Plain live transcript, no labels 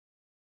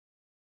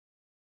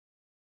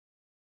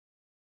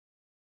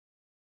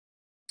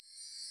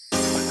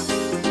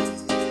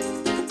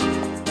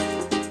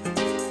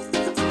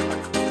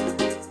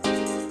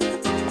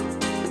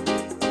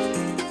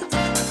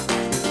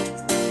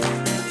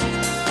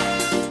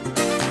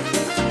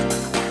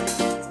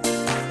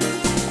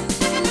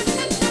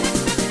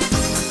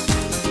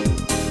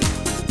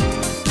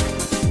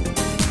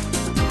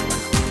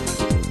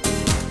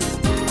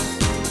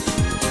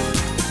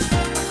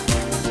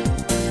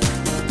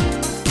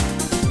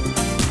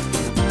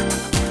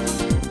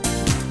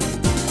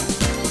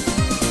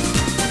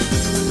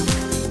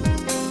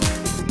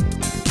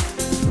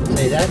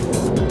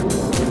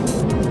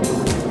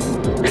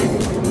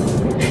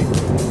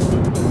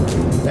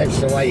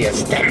wait till you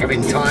stack them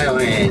in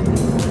Thailand.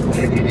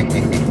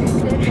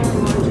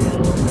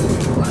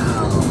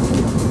 Wow.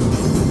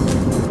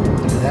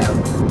 Look at that.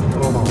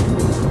 Oh.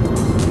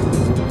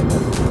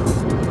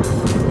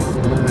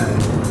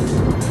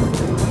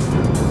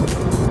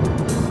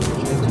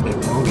 Seems a bit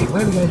wonky.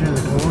 Where do we go around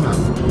the corner?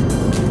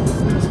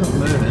 It's not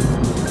moving.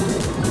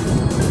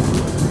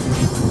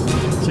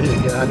 See the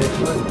guy there.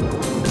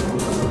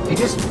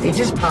 He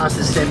just passed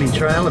a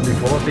semi-trailer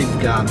before, a big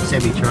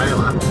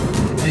semi-trailer,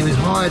 and he was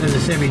higher than the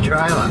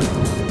semi-trailer.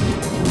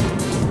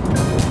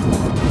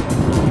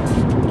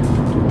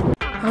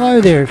 Hello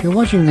there, if you're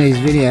watching these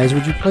videos,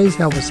 would you please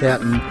help us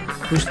out and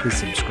push the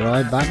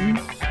subscribe button?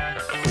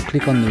 Or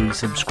click on the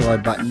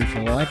subscribe button if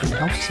you like, it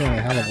helps us out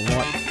a hell of a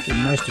lot, it's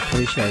most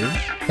appreciated.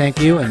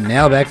 Thank you, and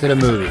now back to the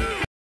movie.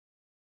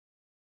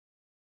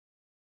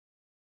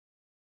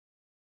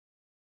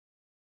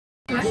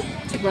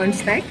 T-bone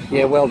steak?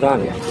 Yeah, well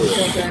done.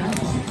 Well done.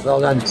 Well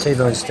done,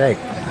 T-bone steak.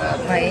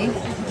 Wait.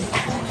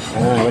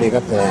 What do you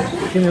got there?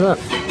 Give me a look.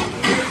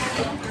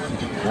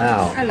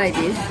 Wow. I like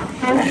this.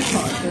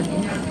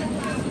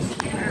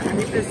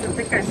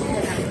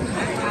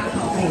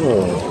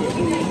 Oh.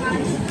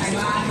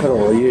 Got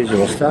all the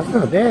usual stuff.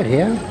 Not bad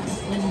here.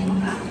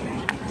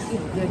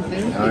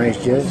 Orange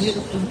juice.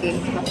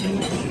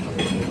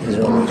 These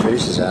are all the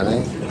juices, aren't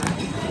they?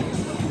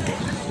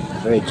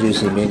 Very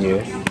juicy menu.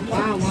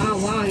 Wow, wow,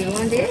 wow. You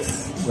want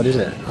this? What is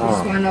it? Oh.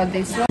 This one or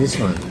this one? This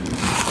one.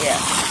 Yeah.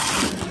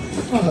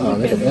 Oh,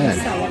 look at that.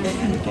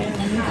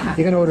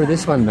 You're going to order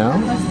this one, Mel?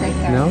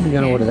 No? You're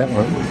going to order that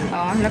one?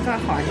 Oh,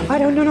 I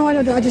don't know.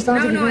 I just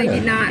asked you. No, I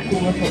did not.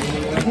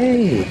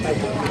 Hey,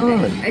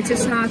 come on. I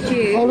just asked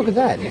you. Oh, look at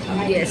that.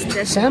 Yes,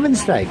 that's Salmon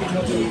steak.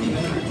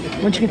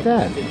 Where'd you get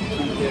that?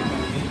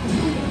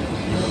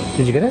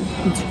 Did you get it?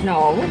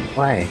 no.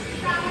 Why?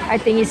 I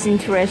think it's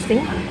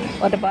interesting.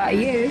 What about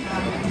you?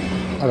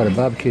 I got a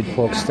barbecued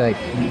pork steak.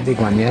 Big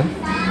one, yeah?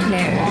 No.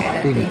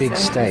 Big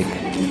steak.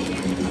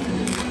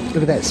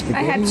 Look at that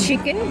spaghetti. I have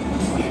chicken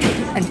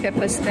and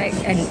pepper steak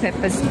and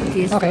pepper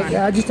this Okay,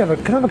 one. just have a,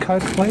 can I have a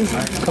Coke, please?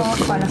 ก็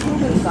ขอละครึ่ง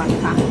หนึ่งก่อน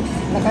ค่ะ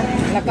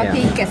แล้วก็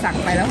พี่แกสั่ง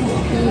ไปแล้ว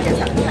พี่จะ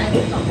สั่งไป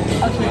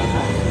โอเค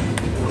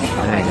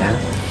Hey, now.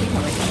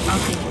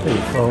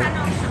 Pretty full.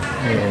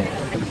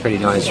 Yeah, pretty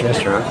nice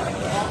restaurant.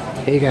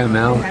 Here you go,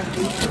 Mel.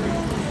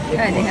 They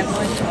have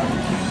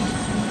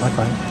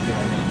Okay.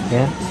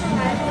 Yeah?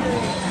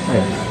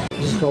 Yeah.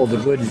 This is called the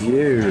Good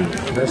View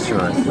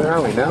restaurant. Where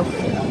are we, Mel?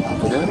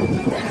 You know?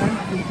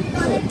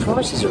 Oh, the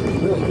prices are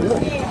really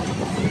good.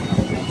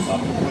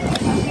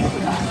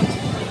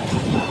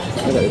 I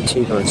got a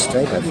T-bone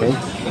steak, I think.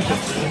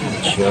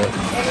 Sure.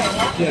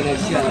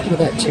 Look at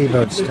that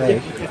T-bone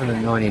steak,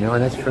 $199.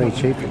 That's pretty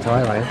cheap for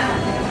Thailand.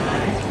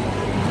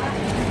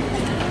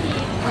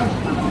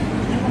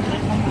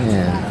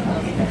 Yeah.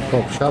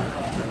 Pork chop.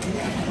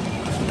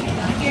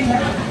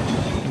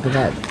 Look at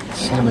that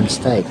salmon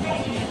steak.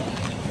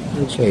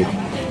 Very cheap.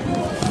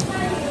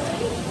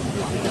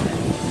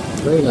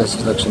 Very nice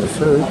selection of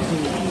food.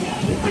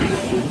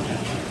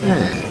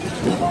 Yeah.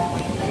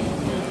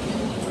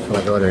 I feel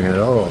like ordering it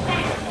all.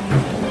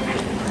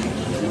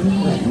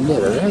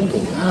 Never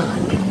ending.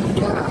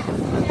 Yeah.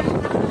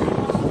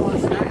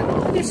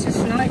 Oh, this is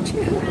nice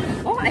too.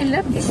 Oh, I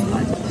love this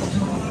one.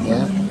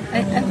 Yeah? I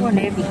want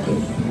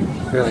everything.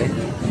 Really?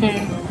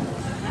 Yeah.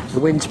 The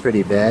wind's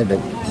pretty bad, but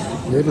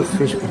little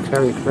fish with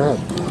curry crab.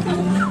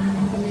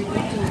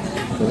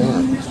 Look at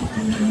that.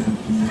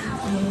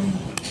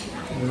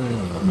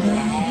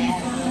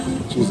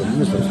 Geez, the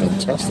meals look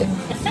fantastic.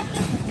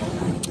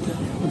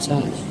 What's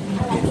that?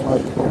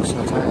 Fried pork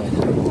sauté.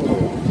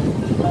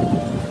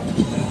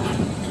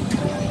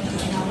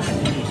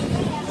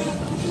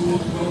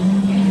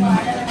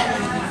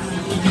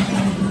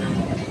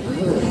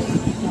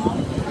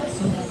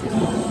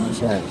 What's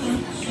that?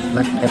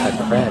 Black pepper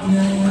crab.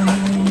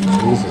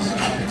 Jesus,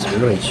 it's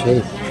really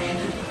cheap.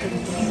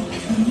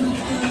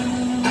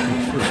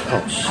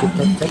 Oh shit,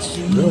 that's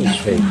really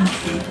cheap.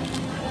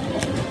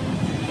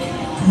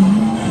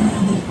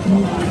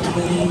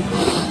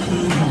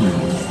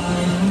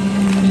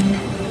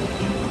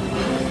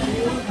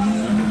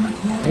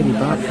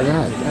 $80 for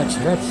that. That's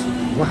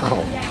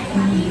wow.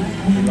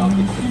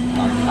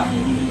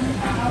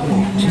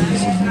 Oh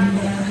Jesus.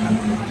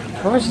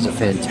 Prices are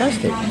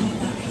fantastic.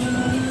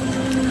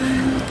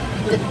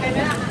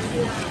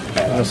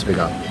 What else have we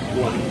got?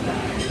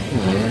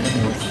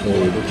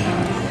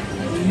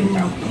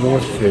 Yeah,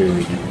 more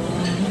food.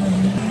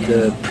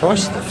 The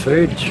price of the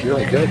food is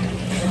really good.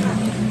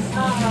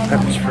 That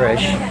was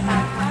fresh.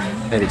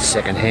 Maybe it's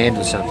second hand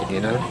or something,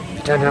 you know.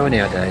 You don't know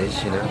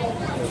nowadays, you know.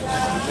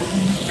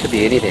 Could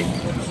be anything.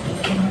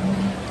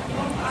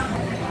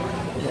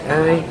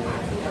 Hey.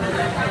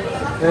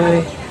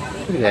 Hey.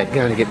 Look at that,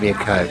 going to get me a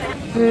Coke.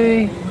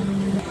 Hey.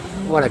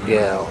 What a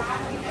girl.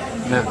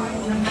 No.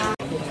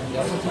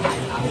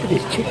 Look at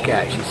this chick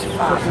go, she's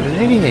faster than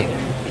anything.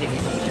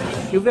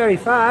 You're very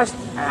fast.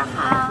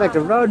 Like the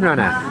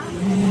Roadrunner.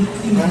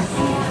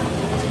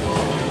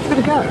 Where'd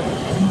it go?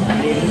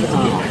 Oh.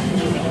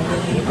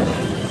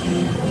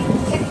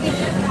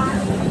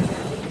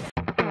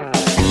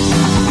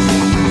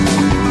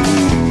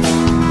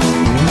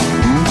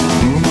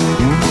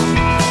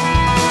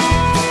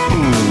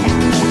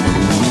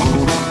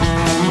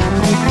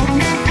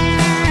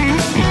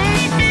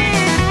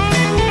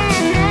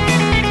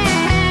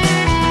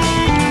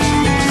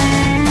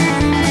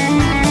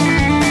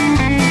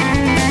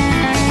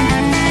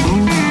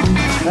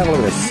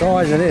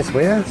 size of this,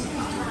 will you?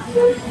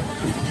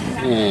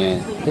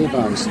 Yeah,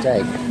 T-bone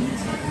steak.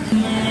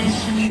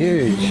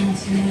 Huge.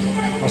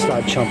 I'll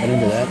start chomping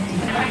into that.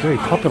 Very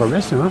popular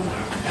restaurant.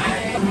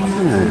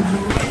 Yeah.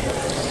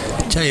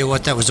 Tell you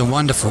what, that was a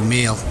wonderful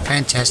meal.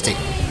 Fantastic.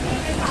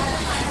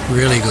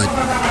 Really good.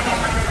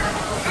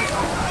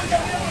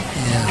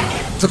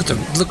 Yeah. Look at the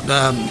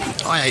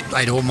I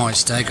ate all my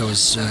steak. It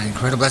was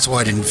incredible. That's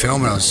why I didn't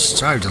film it. It was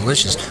so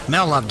delicious.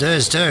 Mel loved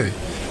hers too.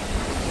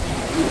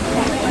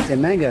 They're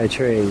mango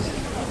trees.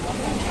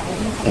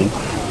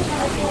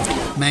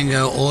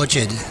 Mango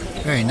orchard.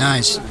 Very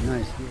nice.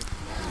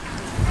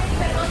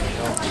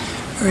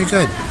 Very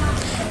good.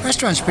 The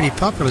restaurant's pretty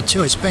popular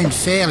too. It's been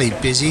fairly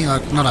busy,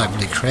 like not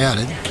overly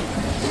crowded.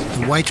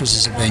 The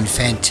waitresses have been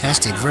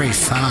fantastic, very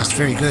fast,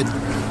 very good.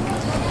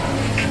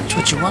 It's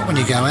what you want when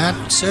you go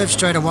out. Served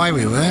straight away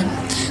we were.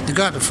 The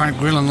guy at the front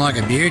grilling like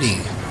a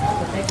beauty.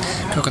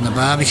 Cooking the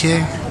barbecue.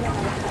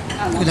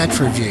 Look at that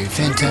for a view.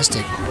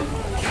 Fantastic.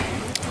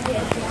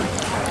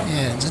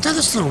 Yeah, there's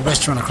another little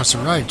restaurant across the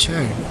road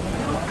too.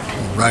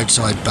 Or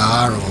roadside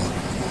bar or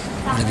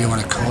whatever you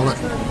want to call it.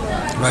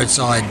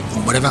 Roadside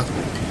whatever.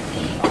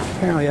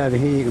 Apparently over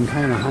here you can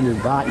pay on $100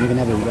 and you can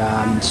have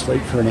a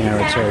sleep for an hour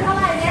or two. A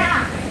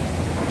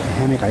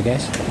hammock, I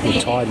guess.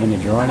 You're tired when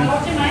you're driving.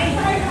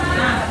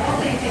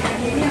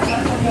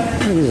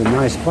 This is a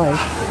nice place.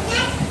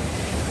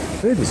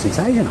 Food is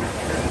sensational.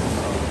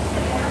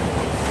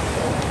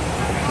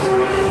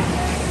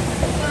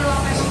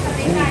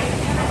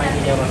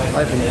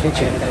 Open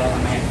kitchen.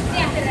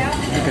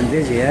 Looking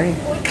busy, eh?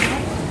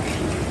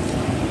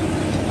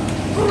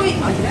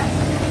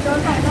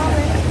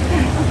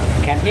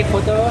 Can take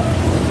photo?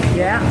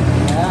 Yeah.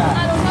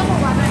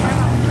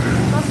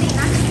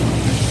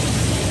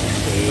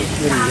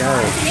 There you go.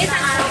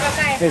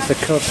 Here's the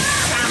cook.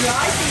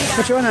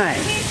 What's your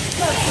name?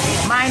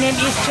 My name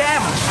is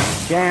Jam.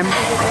 Jam.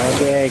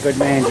 Okay, good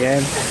man,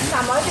 Jam.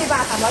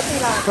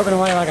 Cooking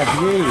away like a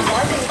beauty.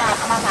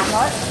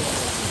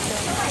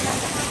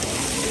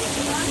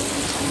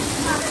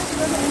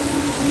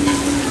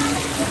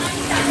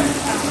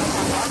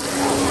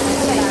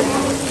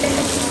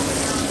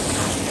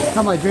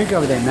 How my drink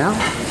over there, Mel?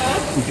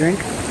 You drink?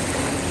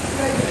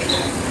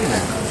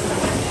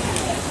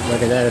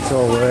 Look at that, it's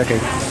all working.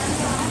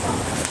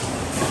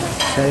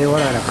 Tell you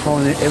what, I'm going to call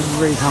it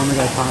every time we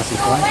go past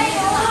this place.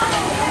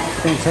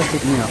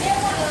 Fantastic meal.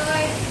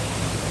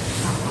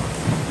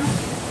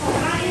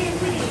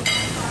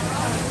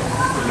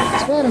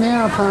 It's about an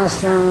hour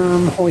past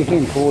before we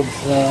head towards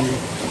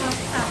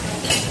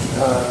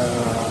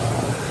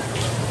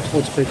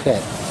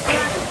Phuket.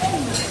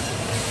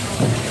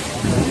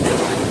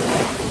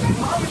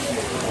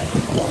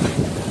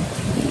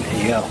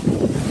 There you go.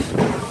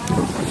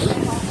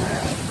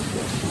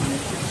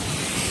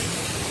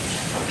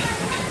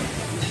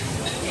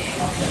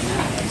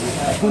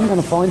 When are we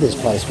going to find this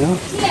place, Will?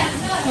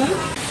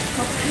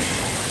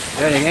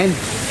 Do it again.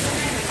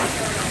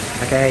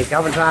 Okay,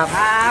 Phsar.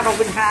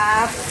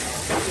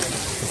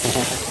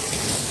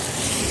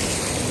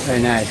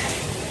 Very nice.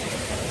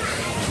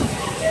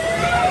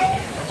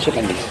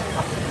 Chicken.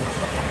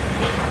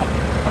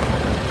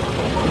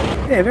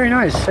 Yeah, very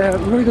nice.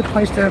 Really good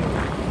place to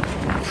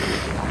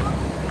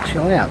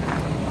chill out.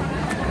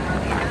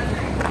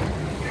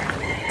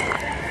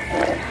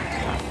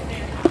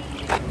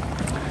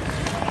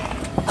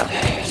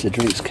 The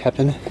drinks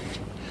captain.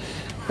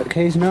 Got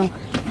keys, Mel?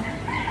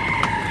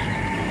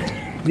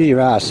 Do your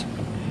ass.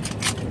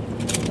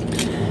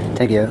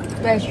 Thank you.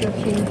 Where's your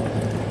key?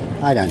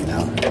 I don't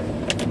know.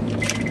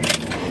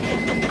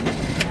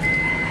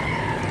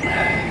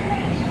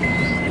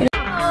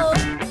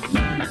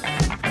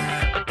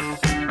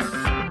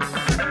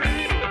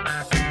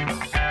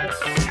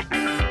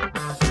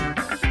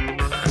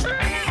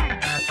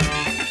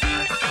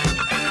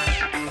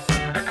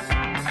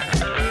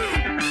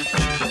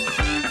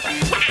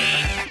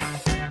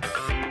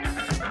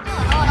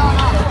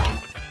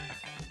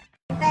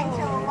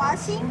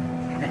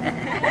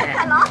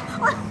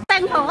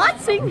 Thanks for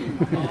watching.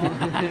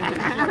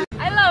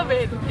 I love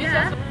it.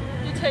 Yeah.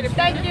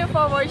 Thank you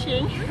for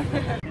watching.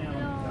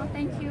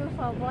 Thank you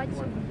for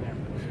watching.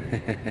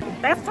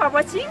 Thanks for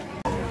watching.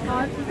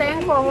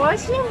 Thanks for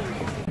watching.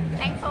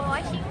 Thanks for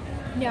watching.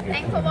 Yeah.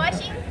 Thanks for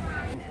watching.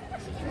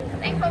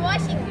 Thanks for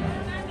watching.